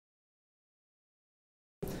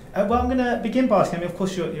Well, I'm going to begin by asking, I mean, of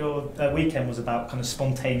course, your weekend was about kind of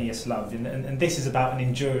spontaneous love, and this is about an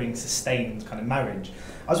enduring, sustained kind of marriage.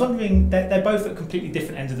 I was wondering, they're both at completely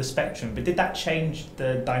different ends of the spectrum, but did that change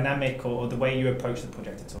the dynamic or the way you approach the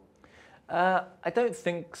project at all? I don't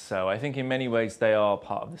think so. I think in many ways they are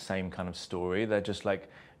part of the same kind of story. They're just like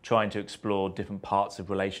trying to explore different parts of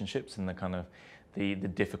relationships and the kind of the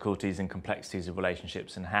difficulties and complexities of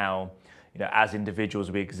relationships, and how, you know, as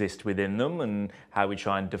individuals we exist within them, and how we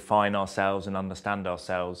try and define ourselves and understand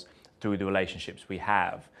ourselves through the relationships we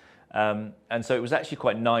have. And so it was actually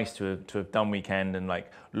quite nice to have done weekend and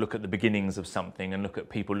like look at the beginnings of something and look at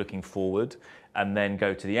people looking forward, and then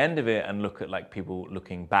go to the end of it and look at like people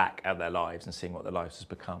looking back at their lives and seeing what their lives has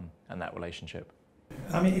become and that relationship.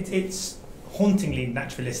 I mean, it's hauntingly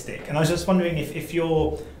naturalistic, and I was just wondering if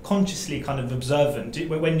you're consciously kind of observant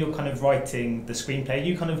when you're kind of writing the screenplay. Are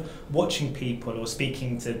you kind of watching people or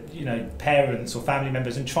speaking to, you know, parents or family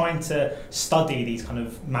members and trying to study these kind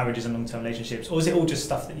of marriages and long-term relationships, or is it all just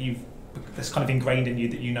stuff that's kind of ingrained in you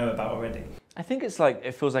that you know about already? I think it's like,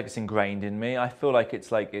 it feels like it's ingrained in me. I feel like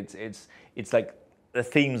it's like it's like the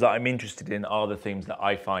themes that I'm interested in are the themes that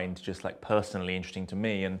I find just like personally interesting to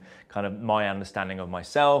me, and kind of my understanding of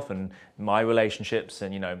myself and my relationships,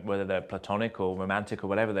 and, you know, whether they're platonic or romantic or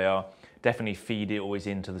whatever they are, definitely feed it always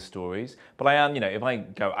into the stories. But I am, you know, if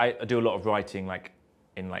I do a lot of writing like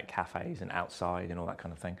in like cafes and outside and all that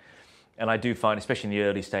kind of thing. And I do find, especially in the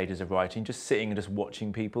early stages of writing, just sitting and just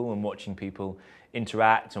watching people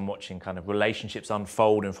interact and watching kind of relationships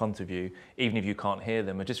unfold in front of you, even if you can't hear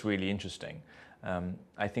them, are just really interesting.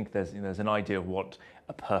 I think there's an idea of what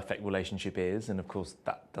a perfect relationship is, and of course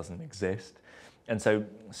that doesn't exist. And so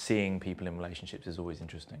seeing people in relationships is always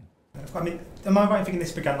interesting. I mean, am I right in thinking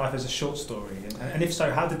this began life as a short story? And if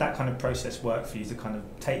so, how did that kind of process work for you to kind of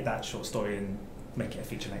take that short story and make it a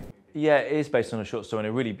feature length? Yeah, it is based on a short story, and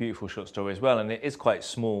a really beautiful short story as well. And it is quite a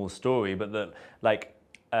small story, but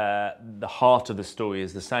the heart of the story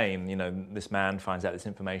is the same. You know, this man finds out this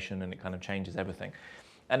information and it kind of changes everything.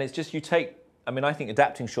 And it's just, I think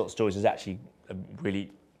adapting short stories is actually a really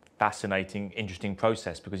fascinating, interesting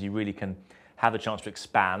process, because you really can have the chance to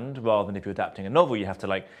expand, rather than if you're adapting a novel, you have to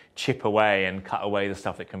like chip away and cut away the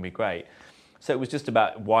stuff that can be great. So it was just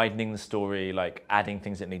about widening the story, like adding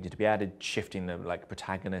things that needed to be added, shifting the like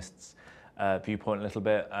protagonist's viewpoint a little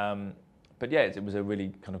bit. But yeah, it was a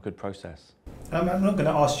really kind of good process. I'm not going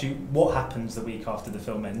to ask you what happens the week after the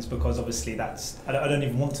film ends, because obviously I don't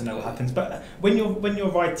even want to know what happens. But when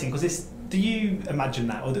you're writing, because do you imagine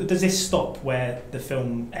that, or does this stop where the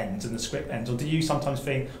film ends and the script ends, or do you sometimes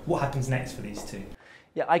think what happens next for these two?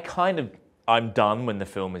 Yeah, I'm done when the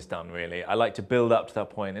film is done, really. I like to build up to that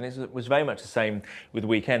point, and it was very much the same with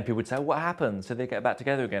Weekend. People would say, what happened? So they get back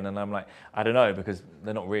together again, and I'm like, I don't know, because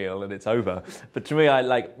they're not real and it's over. But to me, I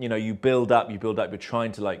like, you know, you build up, you're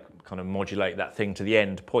trying to like kind of modulate that thing to the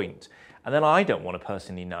end point. And then I don't want to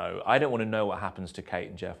personally know. I don't want to know what happens to Kate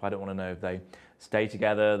and Jeff. I don't want to know if they stay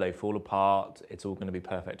together, they fall apart, it's all going to be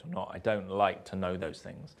perfect or not. I don't like to know those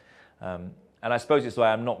things. And I suppose it's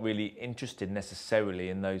why I'm not really interested necessarily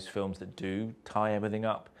in those films that do tie everything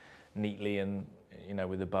up neatly and, you know,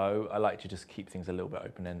 with a bow. I like to just keep things a little bit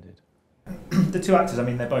open-ended. The two actors, I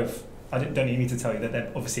mean, they're both, I don't even need to tell you that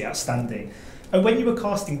they're obviously outstanding. When you were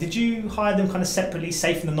casting, did you hire them kind of separately,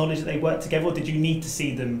 safe in the knowledge that they worked together, or did you need to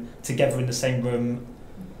see them together in the same room,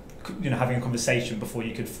 you know, having a conversation before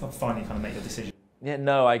you could finally kind of make your decision? Yeah,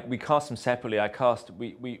 no, we cast them separately.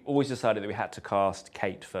 We always decided that we had to cast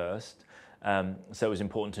Kate first. So it was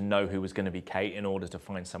important to know who was going to be Kate in order to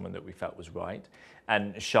find someone that we felt was right.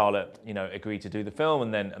 And Charlotte, you know, agreed to do the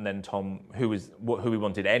film, and then Tom, who we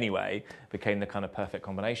wanted anyway, became the kind of perfect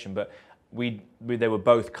combination. But they were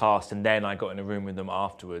both cast, and then I got in a room with them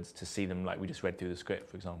afterwards to see them, like we just read through the script,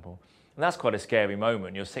 for example. And that's quite a scary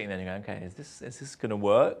moment. You're sitting there and you're going, okay, is this going to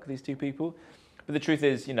work, these two people? But the truth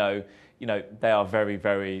is, you know, they are very,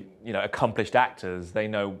 very, you know, accomplished actors. They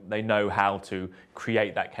know how to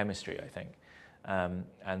create that chemistry, I think.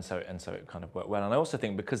 And so it kind of worked well. And I also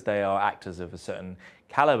think because they are actors of a certain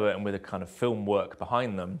caliber and with a kind of film work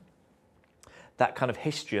behind them, that kind of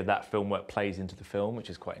history of that film work plays into the film, which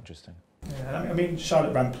is quite interesting. Yeah, I mean,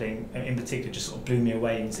 Charlotte Rampling in particular just sort of blew me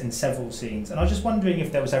away in several scenes. And I was just wondering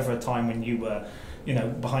if there was ever a time when you were, you know,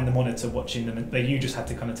 behind the monitor watching them, and you just had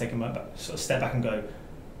to kind of take a moment, sort of step back and go,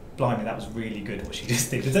 blimey, that was really good what she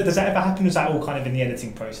just did. Does that ever happen? Is that all kind of in the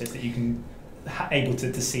editing process that you can able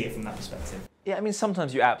to see it from that perspective? Yeah, I mean,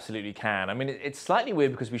 sometimes you absolutely can. I mean, it's slightly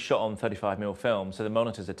weird because we shot on 35mm film, so the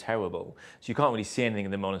monitors are terrible. So you can't really see anything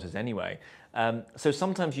in the monitors anyway. So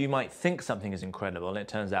sometimes you might think something is incredible, and it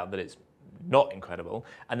turns out that it's not incredible.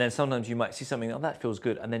 And then sometimes you might see something, oh, that feels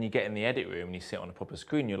good. And then you get in the edit room and you sit on a proper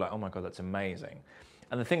screen, you're like, oh my God, that's amazing.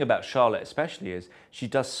 And the thing about Charlotte especially is she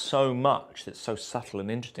does so much that's so subtle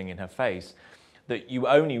and interesting in her face that you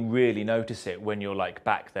only really notice it when you're like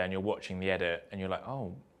back there and you're watching the edit and you're like,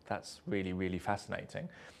 oh, that's really, really fascinating.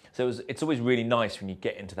 So it's always really nice when you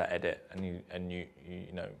get into that edit and you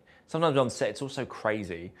know, sometimes on set it's also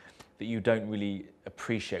crazy that you don't really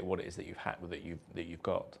appreciate what it is that you've had, that you've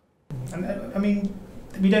got. And I mean,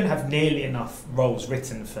 we don't have nearly enough roles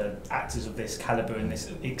written for actors of this calibre and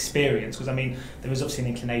this experience, because I mean, there was obviously an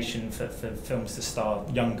inclination for films to star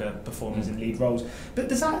younger performers in lead roles. But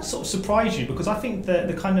does that sort of surprise you? Because I think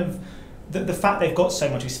the kind of the fact they've got so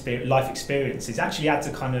much life experiences actually adds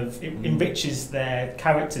a kind of, it enriches their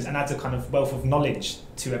characters and adds a kind of wealth of knowledge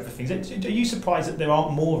to everything. Are you surprised that there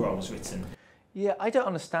aren't more roles written? Yeah, I don't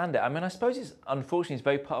understand it. I mean, I suppose unfortunately it's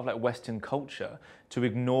very part of like Western culture to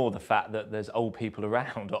ignore the fact that there's old people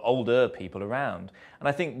around or older people around. And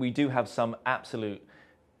I think we do have some absolute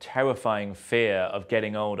terrifying fear of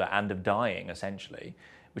getting older and of dying, essentially,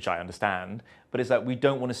 which I understand. But it's like we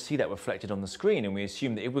don't want to see that reflected on the screen, and we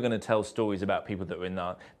assume that if we're going to tell stories about people that are in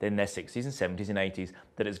their 60s and 70s and 80s,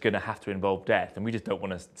 that it's going to have to involve death, and we just don't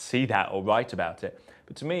want to see that or write about it.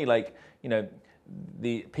 But to me, like, you know,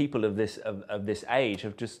 the people of this age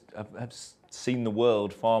have seen the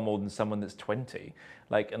world far more than someone that's 20.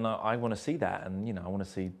 Like, and I want to see that, and you know, I want to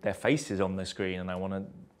see their faces on the screen, and I want to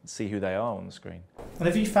see who they are on the screen. And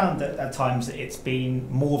have you found that at times that it's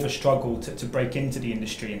been more of a struggle to break into the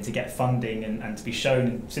industry and to get funding and to be shown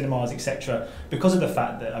in cinemas, etc., because of the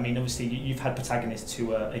fact that, I mean, obviously you've had protagonists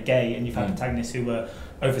who are gay and you've had protagonists who were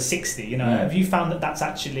over 60, you know, have you found that that's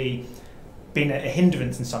actually been a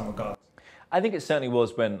hindrance in some regard? I think it certainly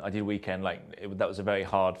was when I did Weekend. Like that was a very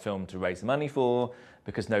hard film to raise the money for,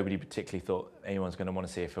 because nobody particularly thought anyone's going to want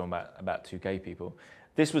to see a film about two gay people.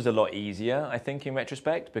 This was a lot easier, I think, in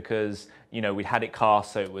retrospect, because you know we had it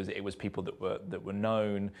cast, so it was people that were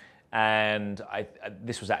known, and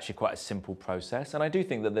this was actually quite a simple process. And I do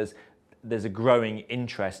think that there's a growing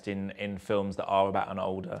interest in films that are about an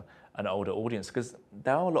older audience, because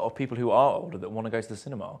there are a lot of people who are older that want to go to the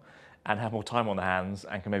cinema and have more time on their hands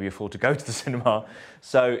and can maybe afford to go to the cinema.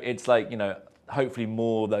 So it's like, you know, hopefully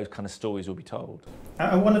more of those kind of stories will be told.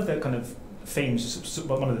 And one of the kind of themes,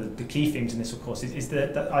 one of the key themes in this, of course, is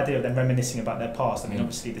the idea of them reminiscing about their past. I mean,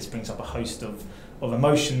 obviously this brings up a host of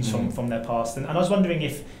emotions from their past. And I was wondering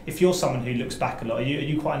if you're someone who looks back a lot, are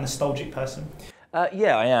you quite a nostalgic person?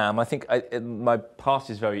 Yeah, I am. I think my past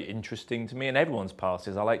is very interesting to me, and everyone's past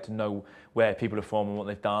is. I like to know where people are from and what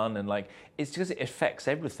they've done, and like it's because it affects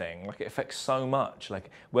everything. Like it affects so much, like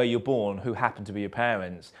where you're born, who happened to be your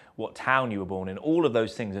parents, what town you were born in, all of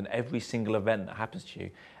those things, and every single event that happens to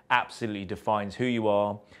you absolutely defines who you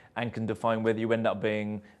are and can define whether you end up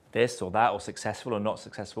being this or that, or successful or not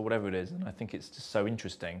successful, whatever it is. And I think it's just so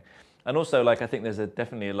interesting. And also, like, I think there's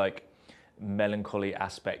definitely a like melancholy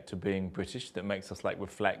aspect to being British that makes us like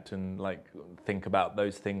reflect and like think about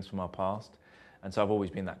those things from our past. And so I've always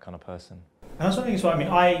been that kind of person. And I was wondering as well, I mean,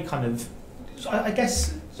 I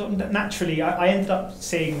guess sort of naturally I ended up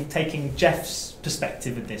taking Jeff's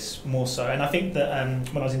perspective of this more so. And I think that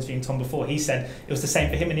when I was interviewing Tom before, he said it was the same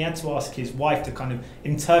for him, and he had to ask his wife to kind of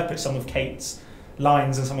interpret some of Kate's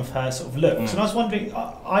lines and some of her sort of looks. And I was wondering,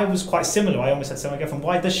 I was quite similar. I almost said to my girlfriend,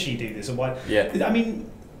 why does she do this? Or why? Yeah. I mean,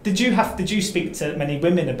 did you speak to many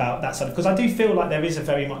women about that sort of? Because I do feel like there is a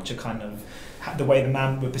very much a kind of the way the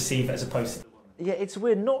man would perceive it as opposed to the woman. Yeah, it's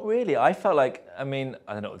weird. Not really. I felt like, I mean,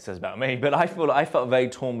 I don't know what it says about me, but I felt very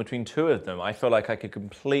torn between two of them. I felt like I could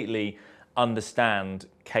completely understand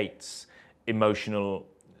Kate's emotional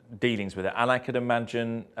dealings with it, and I could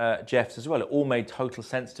imagine Jeff's as well. It all made total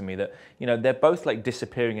sense to me that, you know, they're both like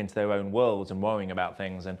disappearing into their own worlds and worrying about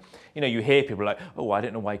things. And, you know, you hear people like, oh, I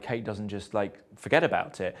don't know why Kate doesn't just like forget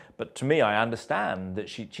about it. But to me, I understand that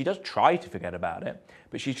she does try to forget about it,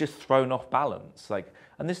 but she's just thrown off balance. Like,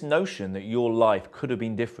 and this notion that your life could have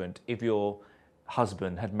been different if your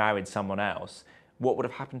husband had married someone else, what would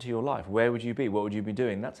have happened to your life? Where would you be? What would you be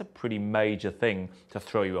doing? That's a pretty major thing to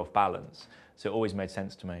throw you off balance. So it always made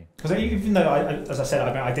sense to me. Because even though, as I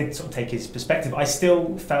said, I did sort of take his perspective, I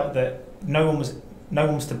still felt that no one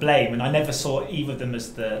was to blame, and I never saw either of them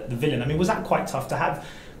as the villain. I mean, was that quite tough to have?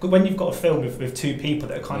 When you've got a film with two people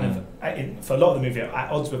that are kind of, for a lot of the movie,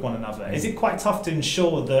 at odds with one another, is it quite tough to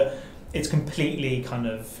ensure that it's completely kind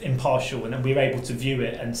of impartial and then we're able to view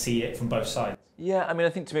it and see it from both sides? Yeah, I mean, I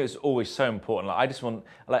think to me it's always so important.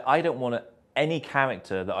 Like, I don't want any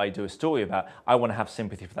character that I do a story about, I want to have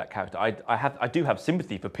sympathy for that character. I do have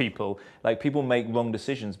sympathy for people. Like, people make wrong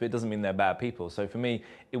decisions, but it doesn't mean they're bad people. So for me,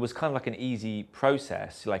 it was kind of like an easy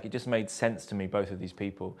process. Like, it just made sense to me, both of these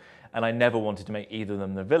people. And I never wanted to make either of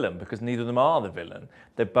them the villain, because neither of them are the villain.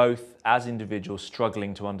 They're both, as individuals,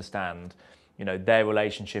 struggling to understand, you know, their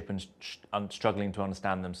relationship and struggling to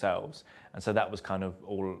understand themselves. And so that was kind of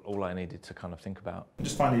all I needed to kind of think about.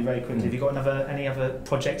 Just finally, very quickly, have you got any other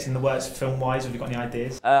projects in the works film-wise? Have you got any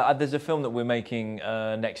ideas? There's a film that we're making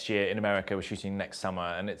next year in America. We're shooting next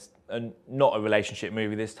summer, and it's not a relationship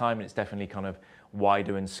movie this time, and it's definitely kind of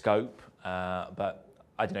wider in scope. But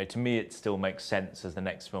I don't know, to me it still makes sense as the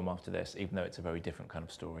next film after this, even though it's a very different kind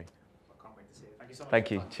of story. I can't wait to see it. Thank you so much.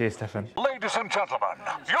 Thank you. Cheers, Stefan. Ladies and gentlemen,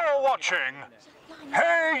 you're watching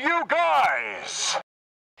Hey You Guys!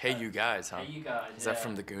 Hey You Guys, huh? Hey You Guys. Is that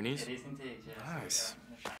from the Goonies? It is indeed, yeah. Nice.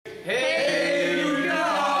 Hey You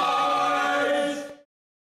Guys!